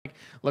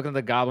looking at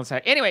the goblin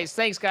side. Anyways,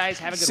 thanks, guys.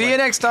 Have a good one. See you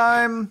next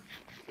time.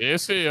 Yeah,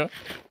 see ya.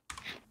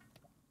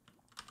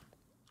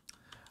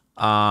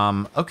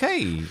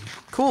 Okay,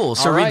 cool.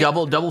 So are we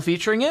double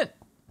featuring it?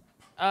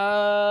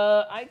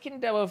 I can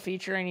double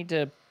feature. I need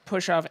to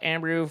push off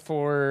Andrew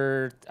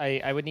for.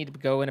 I would need to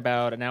go in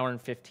about an hour and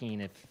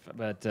 15.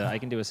 But I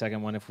can do a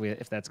second one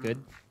if that's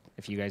good.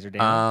 If you guys are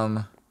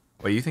down.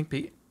 What do you think,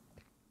 Pete?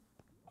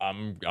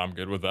 I'm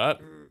good with that.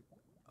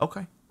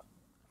 Okay.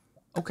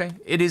 Okay.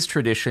 It is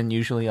tradition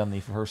usually on the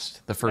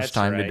first That's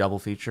time to right. double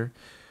feature.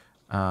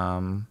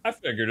 I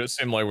figured it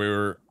seemed like we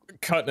were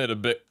cutting it a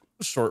bit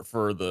short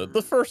for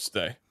the first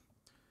day,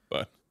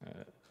 but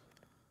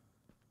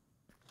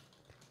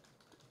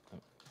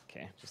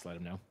Okay, just let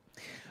him know.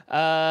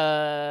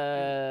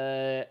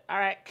 All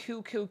right,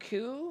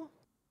 cool.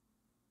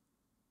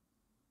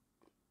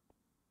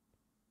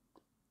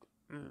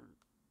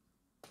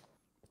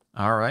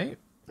 All right.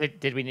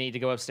 Did we need to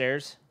go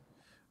upstairs?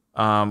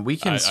 We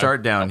can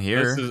start down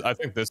here. I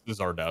think this is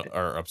our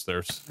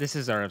upstairs. This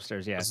is our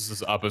upstairs, yeah. This is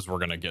as up as we're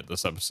gonna get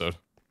this episode.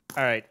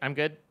 All right, I'm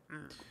good.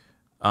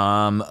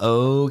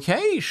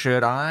 Okay,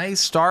 should I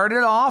start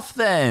it off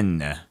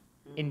then?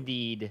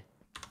 Indeed.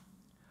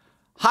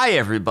 Hi,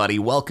 everybody.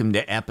 Welcome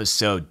to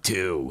episode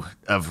 2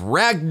 of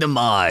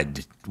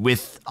Ragnamod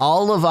with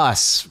all of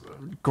us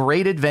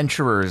great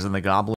adventurers in the Goblin